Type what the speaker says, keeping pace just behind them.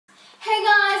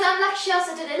Lakshya.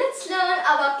 So today let's learn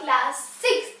our class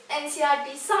 6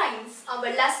 NCERT science. Our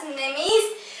lesson name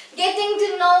is getting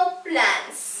to know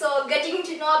plants. So getting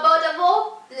to know about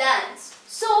our plants.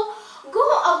 So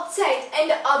go outside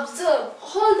and observe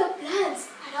all the plants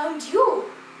around you,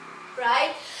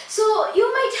 right? So you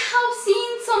might have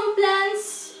seen some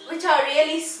plants which are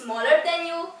really smaller than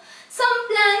you. Some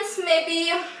plants may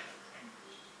be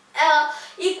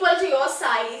equal to your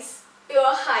size,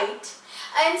 your height,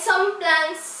 and some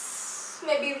plants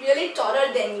may be really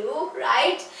taller than you,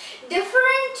 right?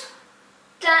 Different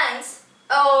plants,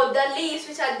 the leaves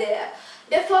which are there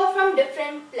differ from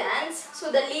different plants.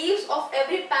 So the leaves of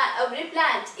every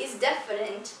plant is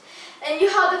different. And you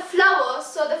have the flowers,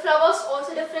 so the flowers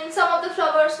also different. Some of the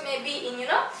flowers may be in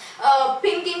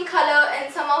pink in color,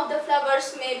 and some of the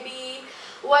flowers may be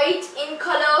white in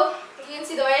color. You can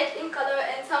see the white in color,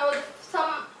 and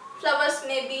some flowers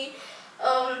may be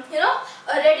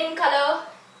red in color,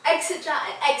 etc.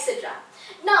 and etc.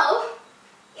 Now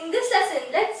in this lesson,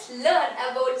 let's learn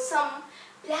about some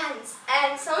plants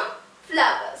and some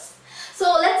flowers.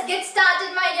 So let's get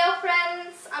started, my dear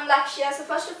friends. I'm Lakshya. So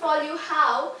first of all,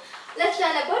 let's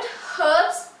learn about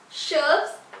herbs,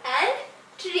 shrubs and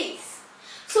trees.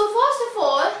 So first of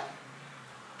all,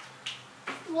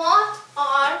 what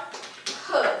are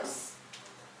herbs?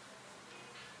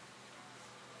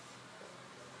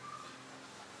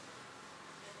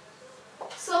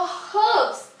 So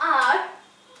herbs are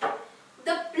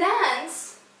the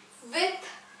plants with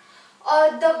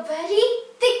the very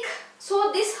thick.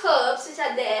 So these herbs which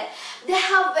are there, they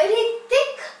have very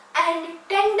thick and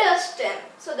tender stem.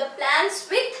 So the plants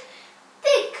with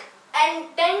thick and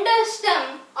tender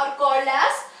stem are called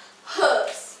as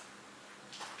herbs.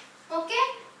 Okay?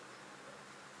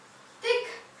 Thick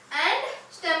and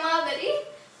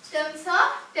stems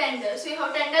are tender. So you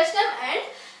have tender stem and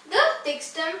the thick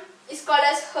stem is called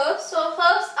as herbs. So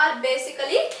herbs are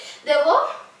basically, they were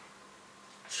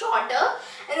shorter.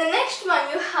 And the next one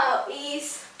you have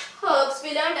is herbs.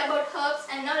 We learned about herbs,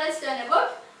 and now let's learn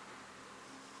about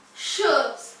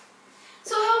shrubs.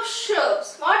 So how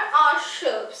shrubs? What are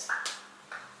shrubs?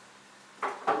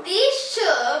 These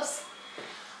shrubs,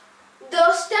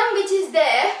 the stem which is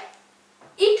there,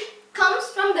 it comes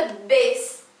from the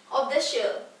base of the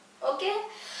shrub. Okay?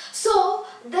 So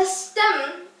the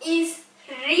stem is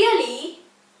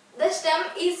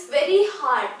very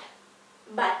hard,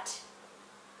 but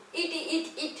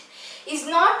it is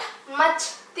not much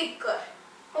thicker.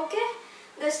 Okay?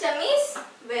 The stem is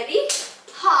very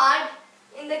hard.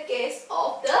 In the case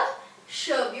of the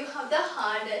shrub, you have the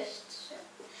hardest stem.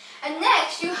 And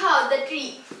next you have the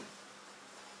tree.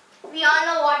 We all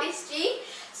know what is tree.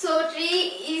 So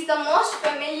tree is the most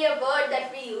familiar word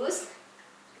that we use.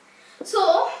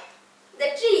 So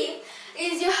the tree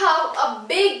is, you have a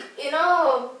big,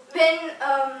 when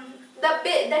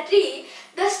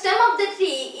the stem of the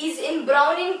tree is in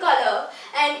brown in color,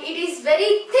 and it is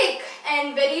very thick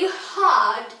and very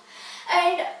hard,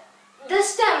 and the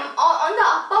stem, on the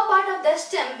upper part of the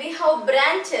stem, we have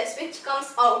branches which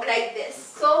comes out like this.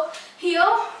 So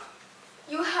here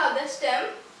you have the stem,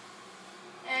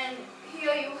 and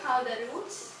here you have the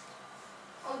roots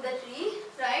of the tree,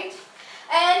 right?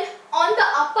 And on the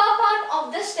upper part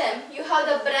of the stem, you have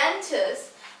the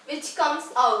branches which comes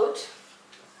out.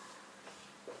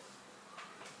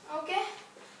 Okay?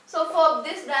 So for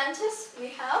these branches, we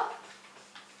have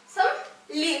some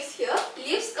leaves here.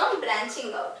 Leaves come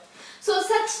branching out. So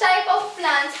such type of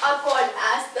plants are called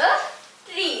as the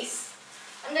trees.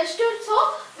 Understood?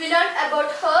 So we learned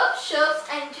about herbs, shrubs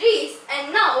and trees.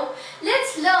 And now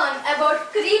let's learn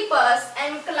about creepers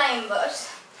and climbers.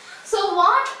 So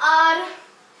what are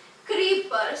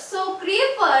creepers? So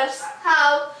creepers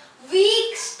have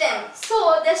weak stems.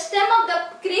 So the stem of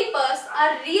the creepers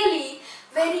are really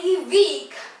very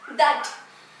weak, that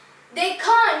they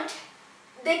can't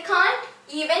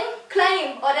even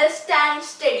climb or stand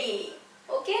steadily.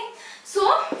 Okay?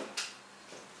 So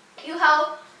you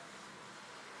have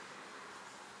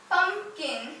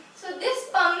pumpkin. So this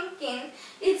pumpkin,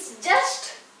 it's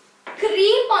just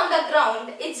creep on the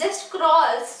ground. It just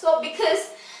crawls. So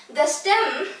because the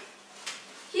stem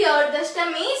here, the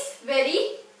stem is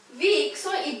very weak,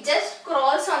 so it just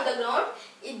crawls on the ground.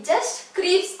 It just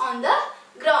creeps on the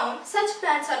ground. Such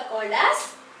plants are called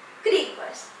as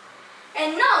creepers.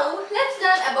 And now let's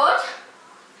learn about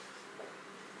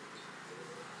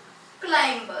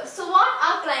climbers. So what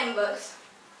are climbers?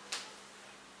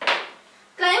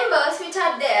 Climbers which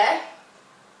are there,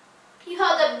 you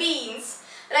have the beans,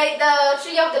 right? The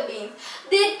tree of the bean.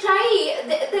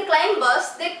 The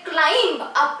climbers, they climb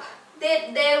up.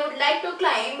 They would like to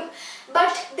climb,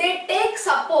 but they take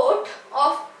support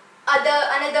of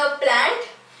another plant,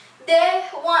 they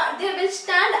will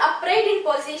stand upright in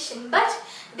position, but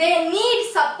they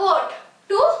need support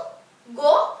to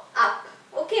go up.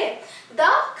 Okay, the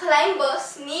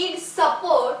climbers need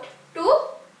support to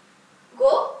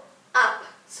go up.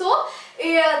 So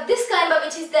this climber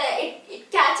which is there,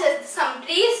 it catches some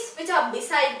trees which are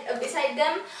beside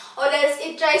them, or else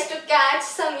it tries to catch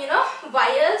some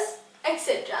wires,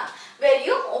 etc., where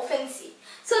you often see.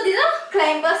 So these are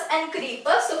climbers and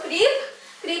creepers. So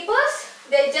creepers,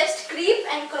 they just creep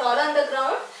and crawl on the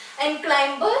ground, and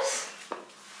climbers,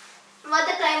 what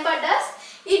the climber does,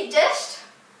 it just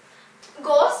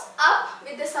goes up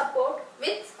with the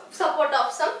support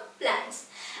of some plants.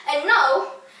 And now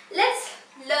let's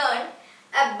learn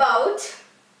about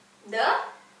the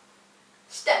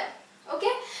stem.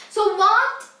 Okay, so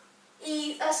what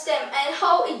is a stem and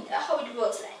how it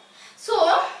works like?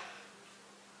 So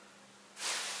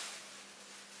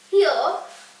here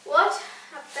what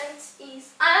happens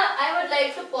is, I would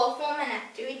like to perform an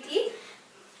activity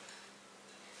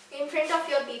in front of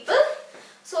your people.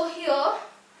 So here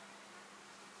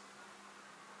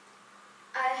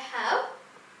I have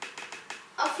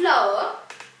a flower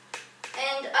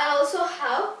and I also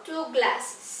have two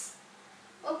glasses.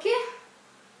 Okay,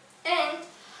 and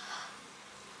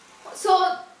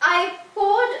so I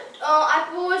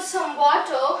poured some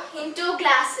water into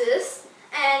glasses,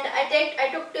 and I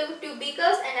took two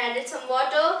beakers and added some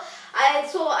water.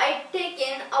 So I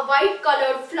taken a white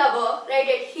colored flower right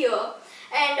at here,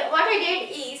 and what I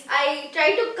did is I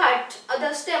tried to cut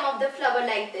the stem of the flower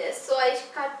like this. So I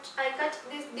cut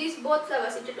these both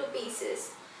flowers into two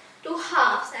pieces, two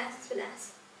halves as well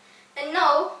as. And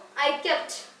now I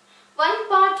kept one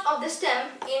part of the stem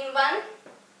in one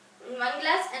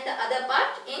glass and the other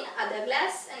part in another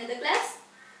glass.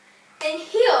 And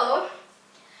here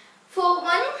for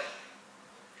one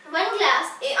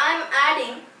glass I am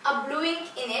adding a blue ink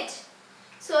in it.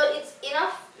 So it's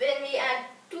enough when we add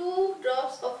 2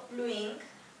 drops of blue ink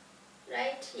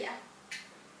right here.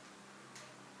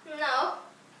 Now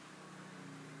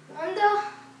on the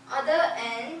other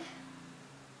end,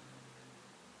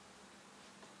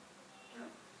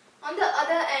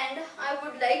 I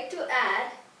would like to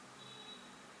add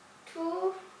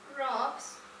 2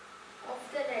 drops of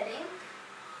the red ink.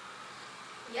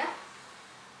 Yeah.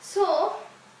 So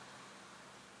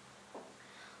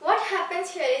what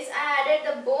happens here is I added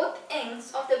the both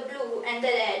inks of the blue and the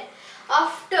red.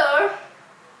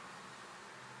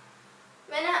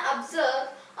 When I observe,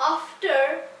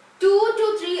 after 2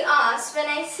 to 3 hours, when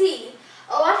I see,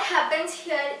 what happens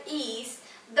here is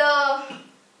the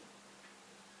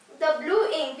blue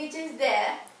ink which is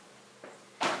there,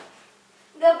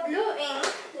 the blue ink,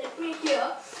 let me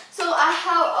here. So I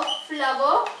have a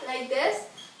flower like this.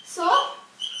 So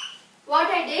what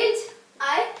I did,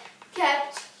 I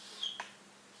kept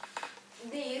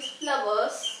these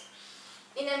flowers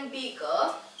in a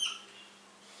beaker.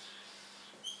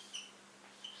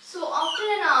 So after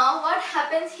an hour, what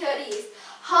happens here is,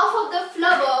 half of the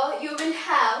flower you will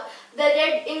have the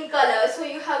red in color. So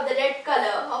you have the red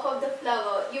color, half of the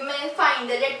flower you may find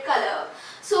the red color.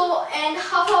 So, and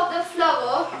half of the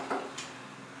flower,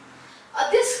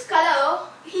 this color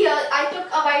here I took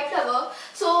a white flower.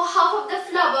 So half of the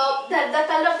flower, the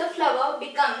color of the flower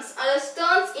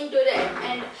turns into red,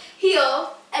 and here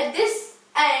at this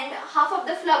end half of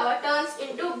the flower turns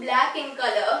into black in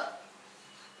color.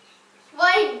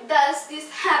 Why does this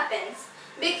happen?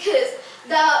 Because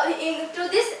through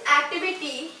this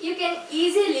activity you can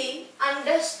easily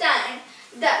understand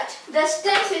that the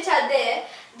stems which are there,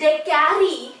 they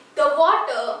carry the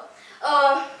water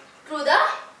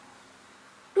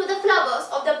to the flowers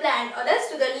of the plant, or else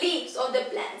to the leaves of the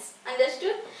plants.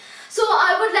 Understood? So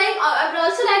I would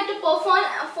also like to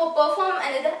perform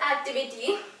another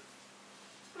activity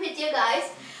with you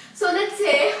guys. So let's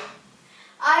say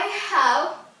I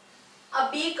have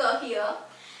a beaker here,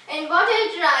 and what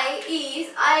I'll try is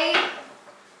I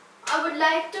would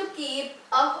like to keep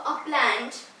a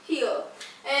plant here,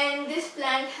 and this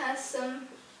plant has some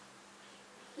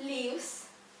leaves,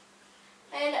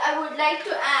 and I would like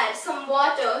to add some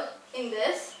water in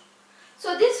this.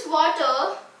 So this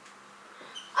water,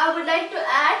 I would like to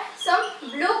add some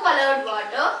blue colored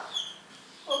water.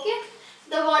 Okay,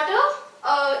 the water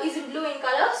is blue in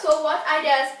color. So what I do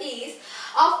is,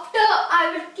 after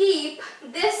I will keep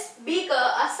this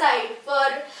beaker aside for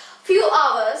few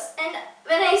hours, and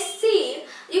when I see,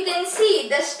 you can see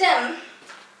the stem,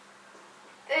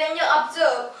 when you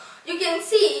observe, you can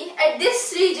see at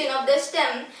this region of the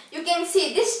stem, you can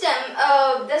see this stem,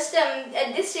 the stem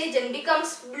at this region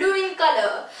becomes blue in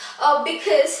color,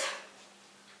 because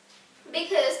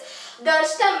the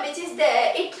stem which is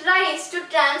there, it tries to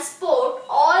transport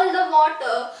all the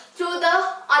water through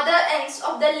the other ends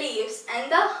of the leaves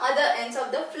and the other ends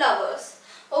of the flowers.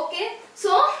 Okay,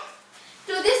 so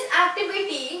through this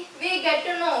activity we get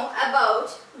to know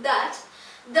about that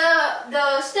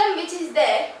the stem which is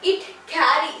there,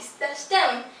 the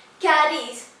stem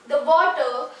carries the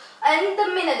water and the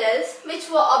minerals which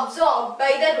were absorbed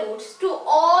by the roots to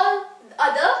all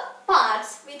other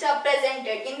parts which are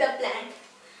presented in the plant.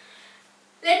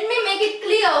 Let me make it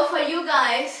clear for you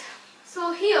guys.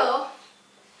 So here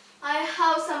I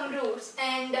have some roots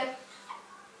and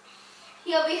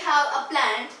here we have a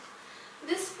plant.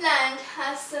 This plant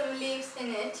has some leaves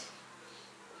in it.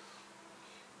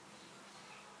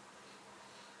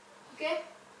 Okay.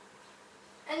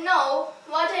 And now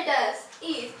what it does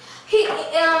is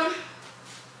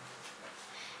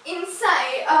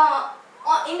inside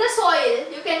in the soil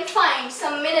you can find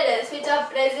some minerals which are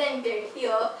presented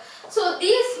here. So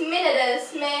these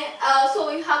minerals so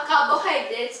you have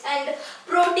carbohydrates and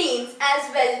proteins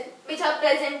as well which are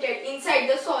presented inside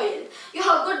the soil. You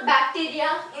have good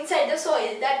bacteria inside the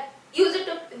soil that will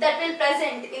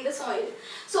present in the soil.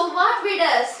 So what we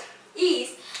does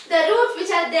is the roots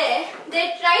which are there,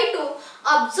 they try to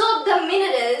absorb the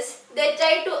minerals, they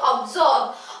try to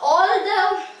absorb all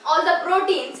the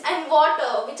proteins and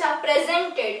water which are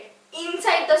presented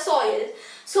inside the soil.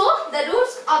 So the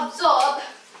roots absorb.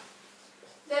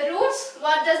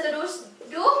 What does the roots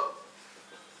do?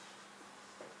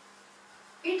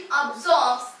 It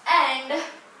absorbs and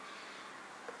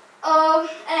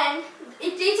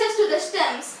it reaches to the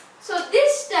stems. So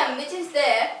this stem which is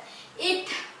there, it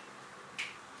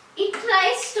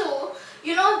tries to,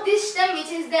 this stem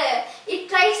which is there, it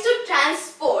tries to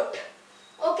transport.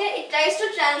 Okay, it tries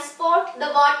to transport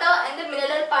the water and the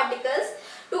mineral particles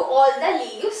to all the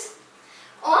leaves,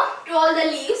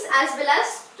 as well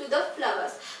as to the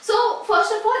flowers. So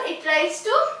first of all, it tries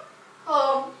to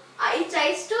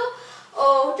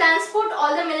transport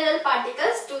all the mineral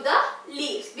particles to the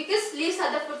leaves, because leaves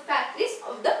are the food factories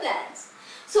of the plants.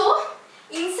 So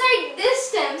inside these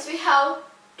stems we have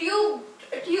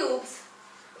tubes.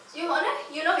 You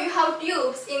have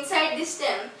tubes inside this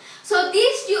stem. So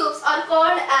these tubes are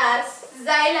called as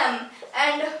xylem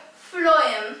and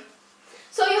phloem.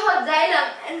 So you have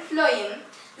xylem and phloem.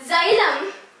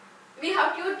 Xylem, we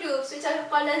have two tubes which are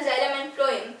called as xylem and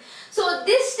phloem. So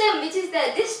this stem which is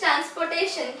there, this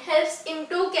transportation helps in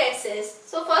two cases.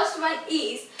 So first one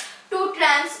is to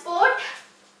transport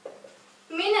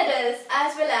minerals,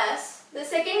 as well as the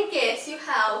second case you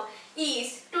have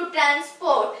is to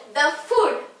transport the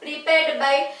food prepared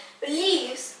by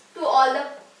leaves to all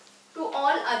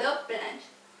other plants.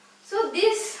 So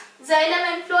this xylem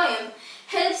and phloem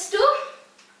helps to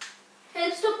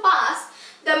pass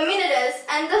the minerals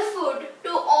and the food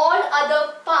to all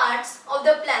other parts of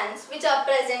the plants which are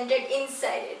presented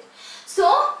inside it.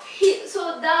 So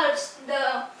that's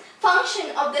the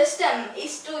function of the stem,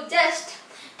 is to just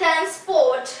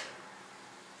transport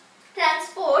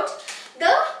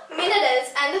the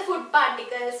minerals and the food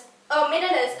particles,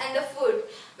 minerals and the food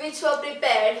which were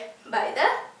prepared by the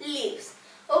leaves.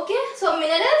 Okay, so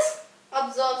minerals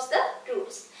absorbs the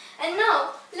roots. And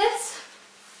now let's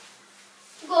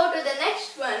go to the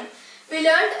next one. We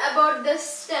learned about the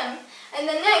stem, and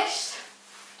the next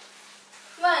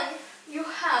one you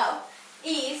have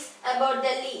is about the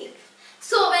leaf.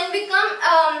 So when we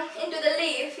come into the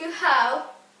leaf, you have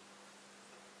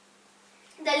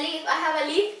the leaf. I have a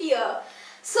leaf here.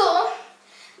 So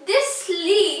this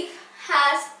leaf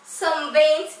has some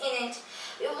veins in it.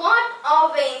 What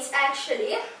are veins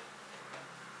actually?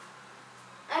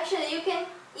 Actually, you can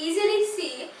easily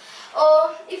see,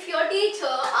 if your teacher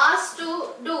asks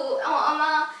to do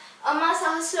Amma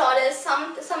Sahasra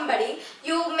or somebody,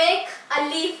 you make a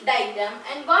leaf diagram,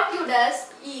 and what you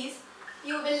does is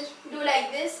you will do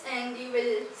like this and you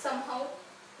will somehow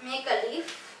make a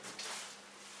leaf.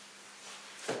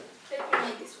 Let me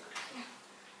make this one.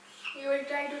 Yeah. You will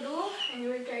try to do, and you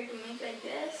will try to make like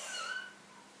this,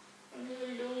 and you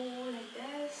will do like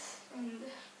this, and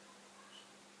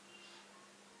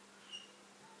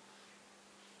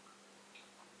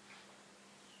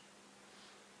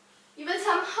you will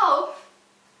somehow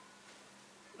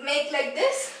make like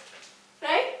this,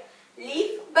 right?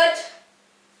 Leaf, but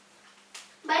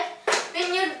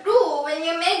when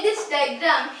you make this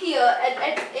diagram here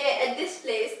at this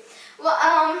place,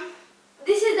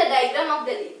 this is the diagram of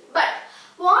the leaf. But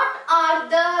what are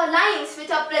the lines which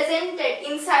are presented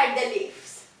inside the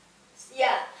leaves?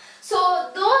 Yeah. So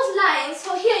those lines.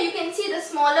 So here you can see the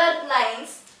smaller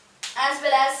lines, as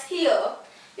well as here.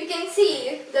 You can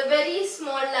see the very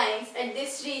small lines at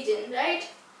this region, right?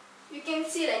 You can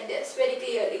see like this very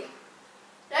clearly,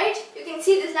 right? You can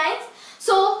see these lines.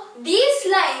 So these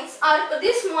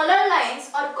smaller lines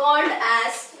are called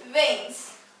as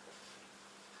veins.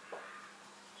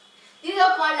 These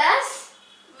are called as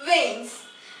veins.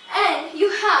 And you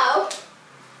have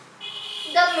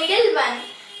the middle one,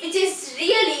 which is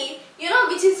really,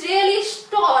 which is really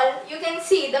tall. You can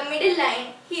see the middle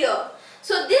line here.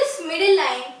 So this middle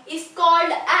line is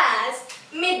called as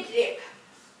midrib.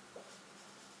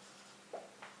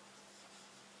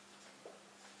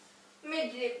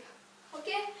 Midrib.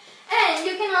 Okay. And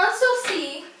you can also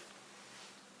see,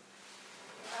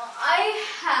 I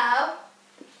have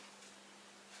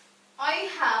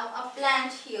a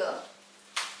plant here.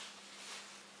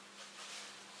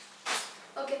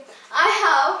 Okay, I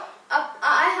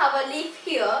have a leaf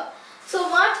here. So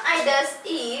what I does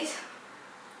is,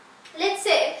 let's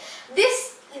say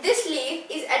this leaf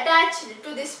is attached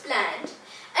to this plant,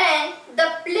 and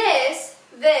the place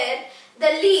where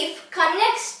the leaf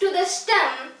connects to the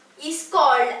stem is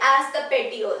called as the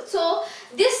petiole. So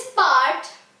this part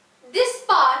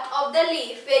of the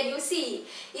leaf where you see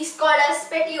is called as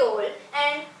petiole,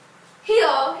 and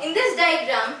here in this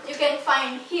diagram you can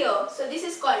find here. So this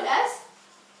is called as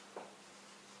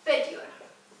petiole,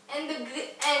 and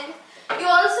you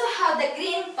also have the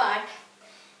green part.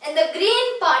 And the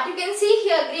green part, you can see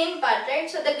here green part, right?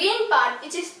 So the green part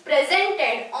which is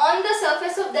presented on the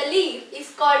surface of the leaf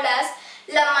is called as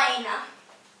lamina.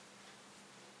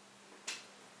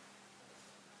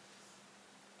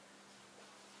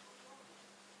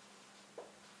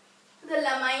 The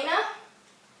lamina.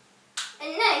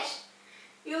 And next,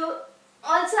 you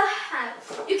also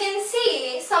have, you can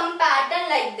see some pattern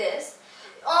like this.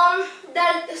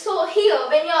 So here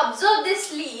when you observe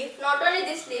this leaf, not only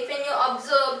this leaf, when you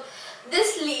observe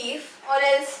this leaf, or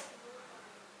else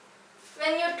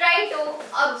when you try to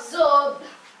observe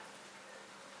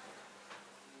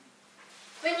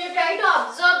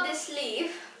this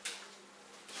leaf,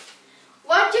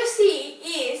 what you see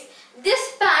is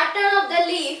this pattern of the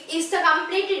leaf is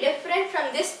completely different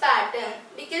from this pattern,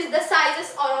 because the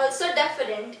sizes are also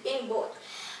different in both.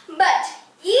 But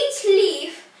each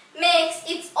leaf makes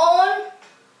its own,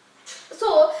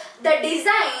 so the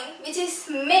design which is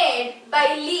made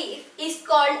by leaf is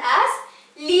called as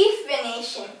leaf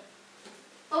venation.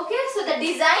 Okay, so the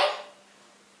design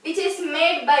which is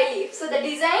made by leaf, so the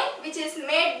design which is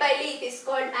made by leaf is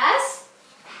called as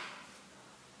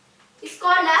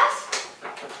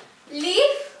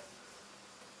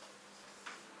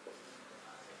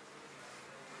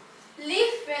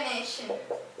leaf venation.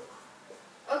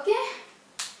 Okay.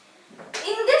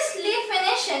 In this leaf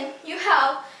venation, you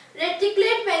have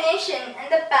reticulate venation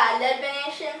and the pallar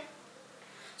venation.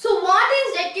 So what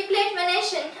is reticulate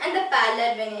venation and the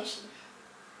pallar venation?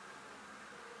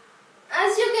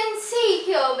 As you can see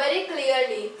here very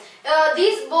clearly,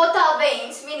 these both are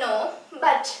veins, we know,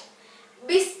 but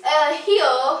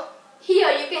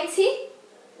here you can see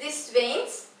these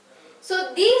veins.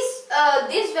 So these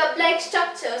web-like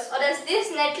structures, or as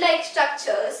these net-like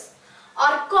structures,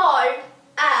 are called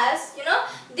as,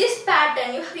 this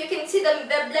pattern. You can see the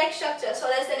web-like structures,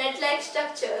 or as the net-like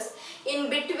structures in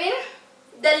between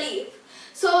the leaf.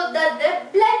 So the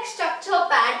web-like structure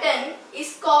pattern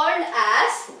is called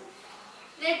as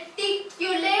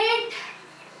reticulate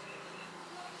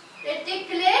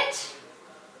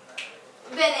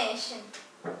venation.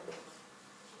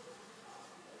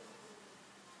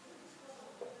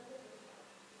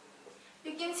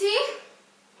 You can see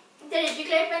the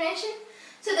reticulate venation.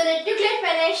 So the reticulate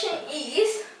venation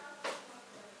is,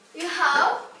 you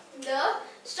have the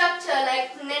structure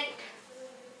like net.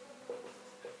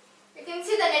 You can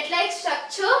see the net-like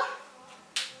structure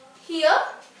here.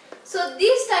 So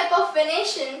this type of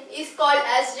venation is called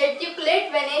as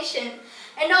reticulate venation.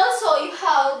 And also you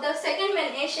have the second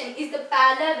venation is the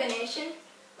pallar venation.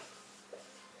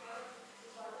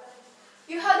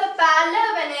 You have the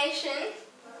pallar venation.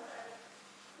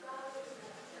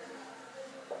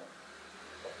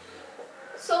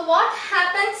 So what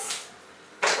happens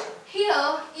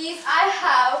here is I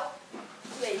have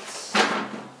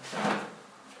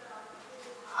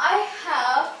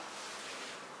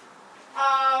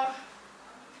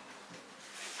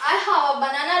a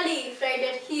banana leaf right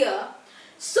at here.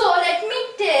 So let me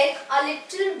take a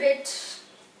little bit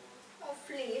of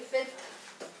leaf with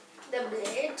the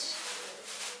blade.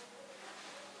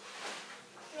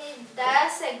 Let me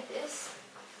dissect this.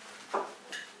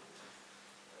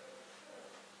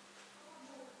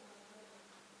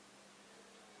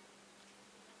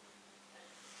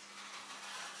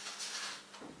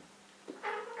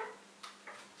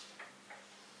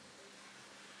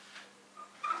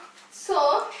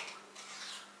 So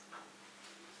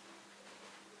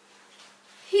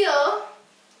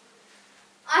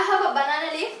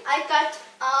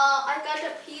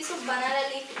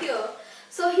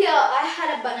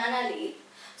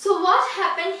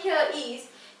here is,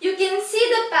 you can see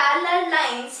the parallel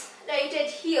lines right at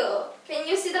here. Can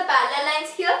you see the parallel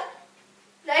lines here?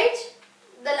 Right?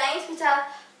 The lines which are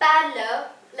parallel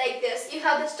like this. You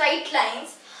have the straight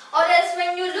lines. Or else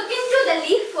when you look into the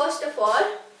leaf, first of all,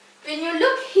 when you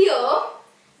look here,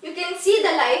 you can see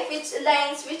the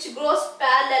lines which grows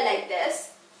parallel like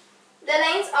this. The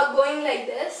lines are going like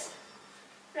this.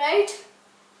 Right?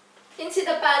 You can see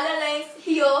the parallel lines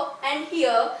here and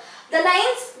here. The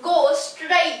lines go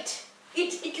straight.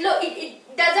 It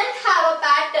doesn't have a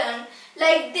pattern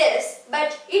like this,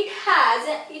 but it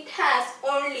has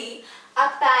only a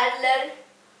parallel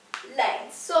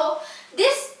lines. So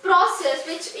this process,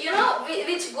 which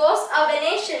goes a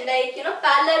venation, like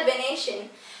parallel venation,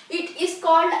 it is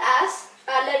called as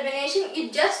parallel venation.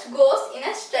 It just goes in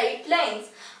a straight lines,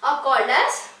 are called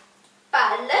as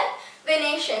parallel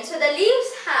venation. So the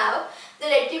leaves have the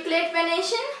reticulate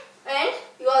venation, and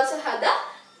you also have the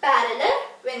parallel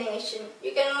venation.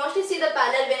 You can mostly see the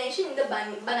parallel venation in the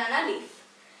banana leaf.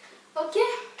 Okay.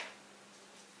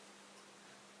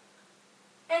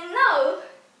 And now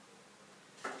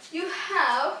we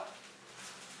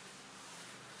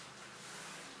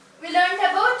learned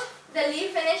about the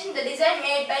leaf venation. The design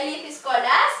made by leaf is called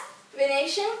as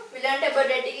venation. We learned about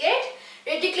reticulate.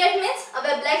 Reticulate means a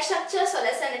web-like structure, so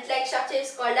less than net-like structure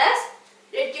is called as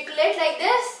reticulate like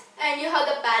this. And you have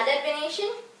the parallel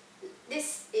venation.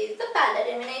 This is the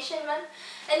parallel venation one.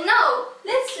 And now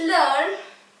let's learn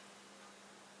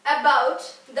about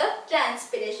the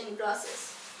transpiration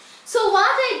process. So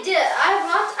what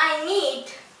I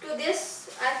need to this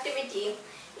activity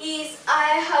is,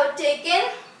 I have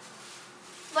taken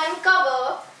one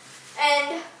cover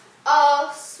and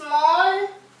a small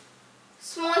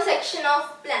section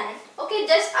of plant. Okay,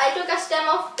 just I took a stem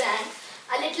of plant,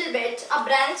 a little bit, a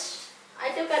branch. I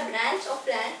took a branch of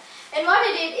plant, and what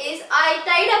I did is I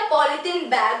tied a polythene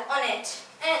bag on it,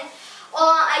 and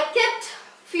I kept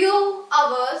few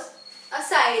hours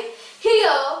aside.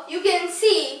 Here you can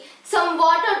see some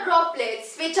water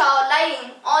droplets which are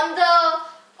lying on the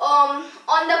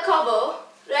cover,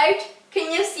 right?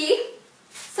 Can you see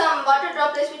some water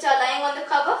droplets which are lying on the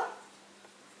cover?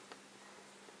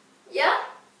 Yeah?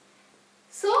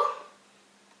 So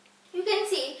you can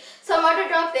see some water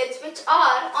droplets which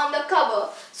are on the cover.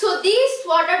 So these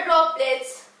water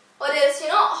droplets, or else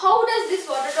how does this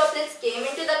water droplets came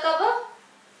into the cover?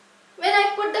 When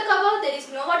I put the cover, there is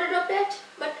no water droplet,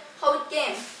 but how it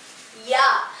came?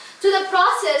 Yeah. So the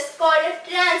process called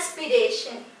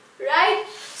transpiration, right?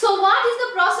 So what is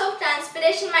the process of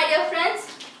transpiration, my dear friends?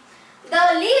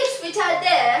 The leaves which are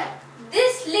there,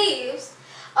 these leaves,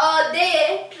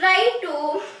 they try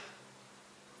to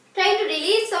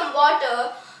release some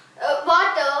water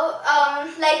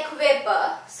like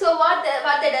vapor. So what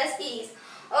they does is,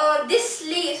 these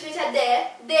leaves which are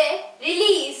there, they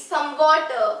release some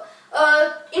water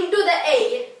into the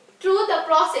air through the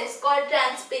process called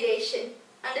transpiration.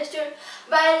 Understood?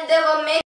 While they were making